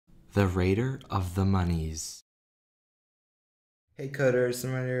The Raider of the Monies. Hey coders,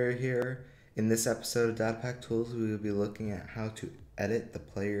 Simulator here. In this episode of Datapack Tools, we will be looking at how to edit the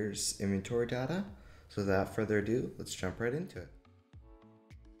player's inventory data. So without further ado, let's jump right into it.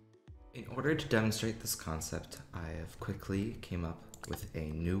 In order to demonstrate this concept, I have quickly came up with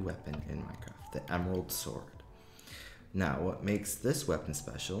a new weapon in Minecraft, the Emerald Sword. Now, what makes this weapon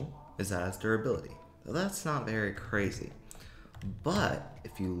special is that it has durability. Now, that's not very crazy. But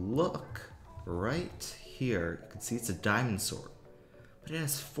if you look right here, you can see it's a diamond sword, but it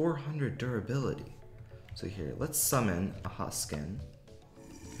has 400 durability. So here, let's summon a Huskin.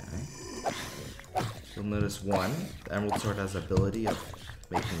 Okay. You'll notice one, the emerald sword has the ability of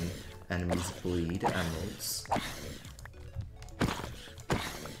making enemies bleed emeralds.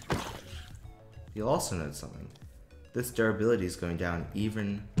 You'll also notice something. This durability is going down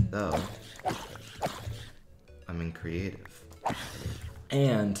even though I'm in creative.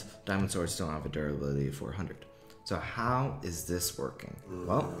 And diamond swords don't have a durability of 400. So how is this working?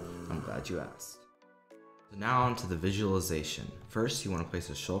 Well, I'm glad you asked. So now on to the visualization. First, you want to place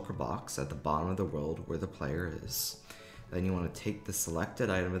a shulker box at the bottom of the world where the player is. Then you want to take the selected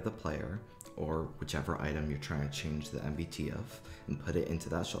item of the player, or whichever item you're trying to change the MBT of, and put it into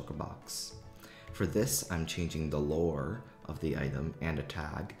that shulker box. For this, I'm changing the lore of the item and a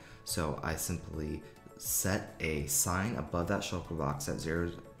tag, so I simply set a sign above that shulker box at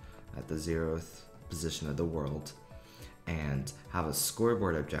the 0th position of the world, and have a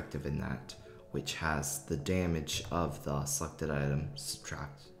scoreboard objective in that, which has the damage of the selected item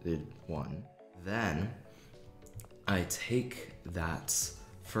subtracted 1. Then I take that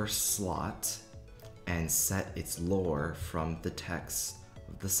first slot and set its lore from the text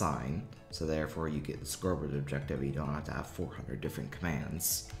of the sign, so therefore you get the scoreboard objective. You don't have to have 400 different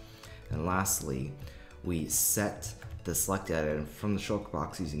commands. And lastly, we set the selected item from the shulker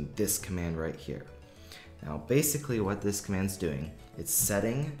box using this command right here. Now basically what this command's doing, it's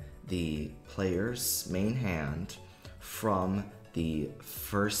setting the player's main hand from the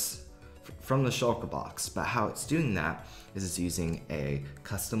shulker box, but how it's doing that is it's using a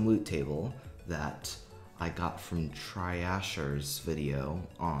custom loot table that I got from Triasher's video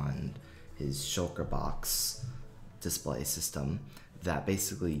on his shulker box display system that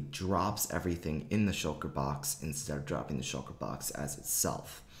basically drops everything in the shulker box instead of dropping the shulker box as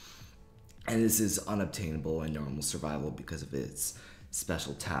itself. And this is unobtainable in normal survival because of its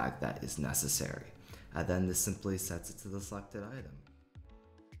special tag that is necessary. And then this simply sets it to the selected item.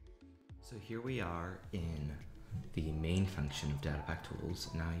 So here we are in the main function of Datapack Tools.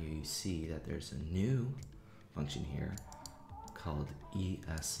 Now you see that there's a new function here called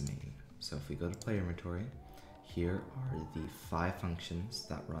ESMain. So if we go to player inventory, here are the 5 functions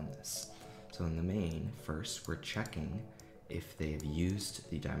that run this. So in the main, first we're checking if they've used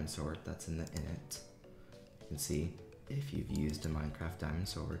the diamond sword that's in the init. You can see if you've used a Minecraft diamond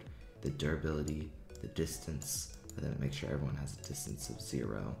sword, the durability, the distance, and then make sure everyone has a distance of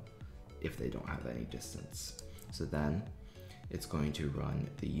 0 if they don't have any distance. So then it's going to run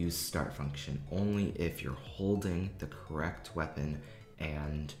the use start function only if you're holding the correct weapon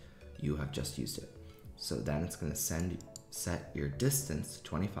and you have just used it. So then it's going to set your distance to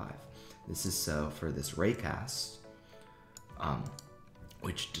 25. This is so for this raycast,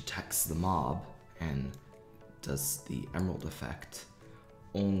 which detects the mob and does the emerald effect,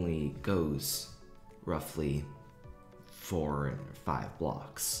 only goes roughly 4 and 5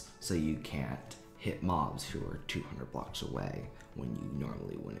 blocks. So you can't hit mobs who are 200 blocks away when you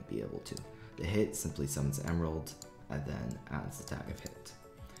normally wouldn't be able to. The hit simply summons emerald and then adds the tag of hit.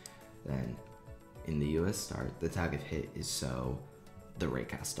 Then in the US start, the tag of hit is so the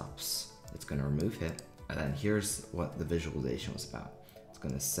raycast stops. It's going to remove hit, and then here's what the visualization was about. It's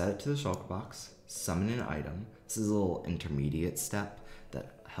going to set it to the shulker box, summon an item. This is a little intermediate step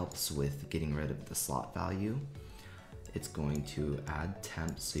that helps with getting rid of the slot value. It's going to add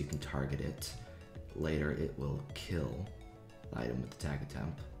temp so you can target it. Later it will kill the item with the tag of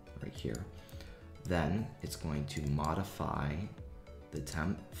temp right here. Then it's going to modify the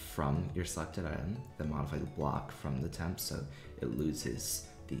temp from your selected item, then modify the block from the temp so it loses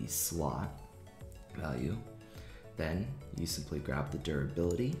the slot value. Then you simply grab the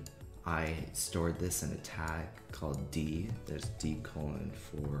durability. I stored this in a tag called D. There's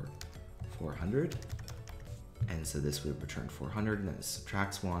D:400. And so this would return 400 and then it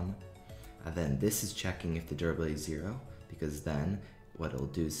subtracts 1. And then this is checking if the durability is 0, because then what it'll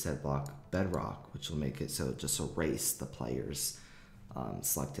do is set block bedrock, which will make it so it just erase the player's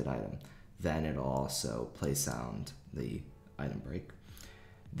selected item. Then it'll also play sound the item break.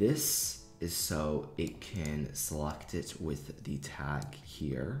 This is so it can select it with the tag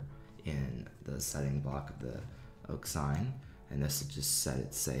here in the setting block of the oak sign, and this will just set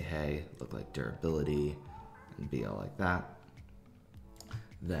it to say, hey, look like durability, and be all like that.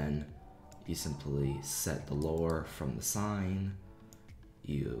 Then you simply set the lore from the sign,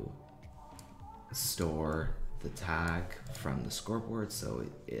 you store the tag from the scoreboard so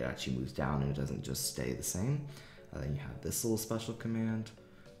it actually moves down and it doesn't just stay the same. And then you have this little special command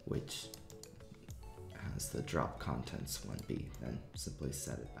which has the drop contents 1B, then simply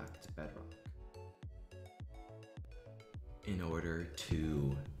set it back to bedrock. In order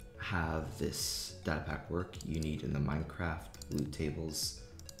to have this data pack work, you need in the Minecraft loot tables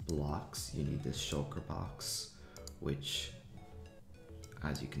blocks, you need this shulker box, which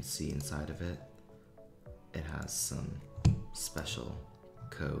as you can see inside of it, it has some special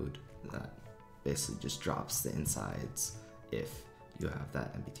code that basically just drops the insides if you have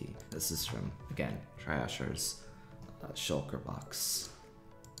that MBT. This is from, again, Triasher's shulker box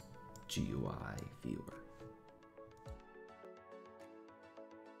GUI viewer.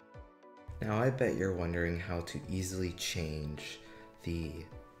 Now I bet you're wondering how to easily change the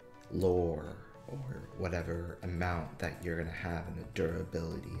lore or whatever amount that you're going to have in the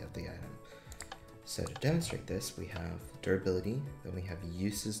durability of the item. So to demonstrate this, we have durability, then we have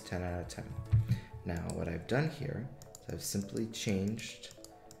uses 10 out of 10. Now what I've done here is I've simply changed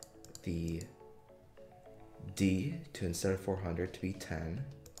the D to, instead of 400, to be 10,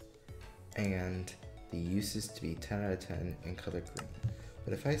 and the uses to be 10 out of 10 in color green.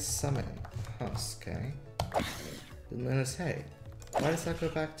 But if I summon a husk, okay, then notice, hey, why does that go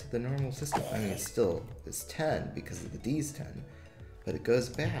back to the normal system? I mean, it's 10 because of the D's 10, but it goes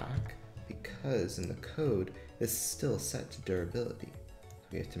back because in the code, it's still set to durability. So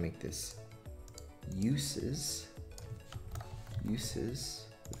we have to make this uses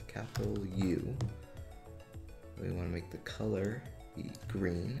with capital U. We want to make the color be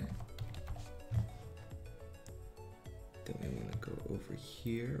green. Then we want to go over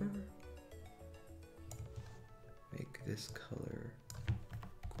here, make this color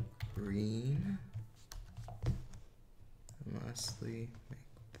green, and lastly make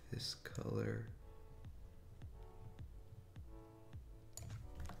this color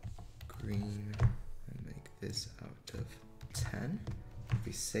green and make this out of 10. If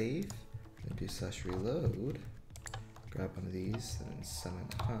we save and do /reload, grab one of these and summon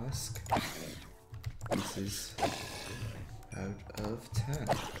a husk. This is out of 10.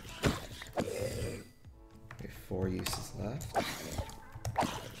 We have 4 uses left.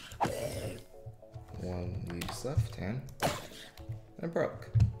 1 use left, and it broke.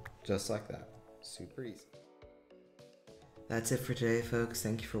 Just like that. Super easy. That's it for today, folks.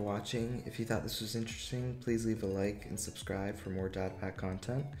 Thank you for watching. If you thought this was interesting, please leave a like and subscribe for more Datapack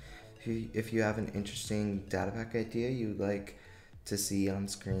content. If you have an interesting Datapack idea you'd like to see on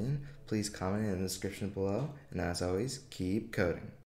screen, please comment in the description below. And as always, keep coding.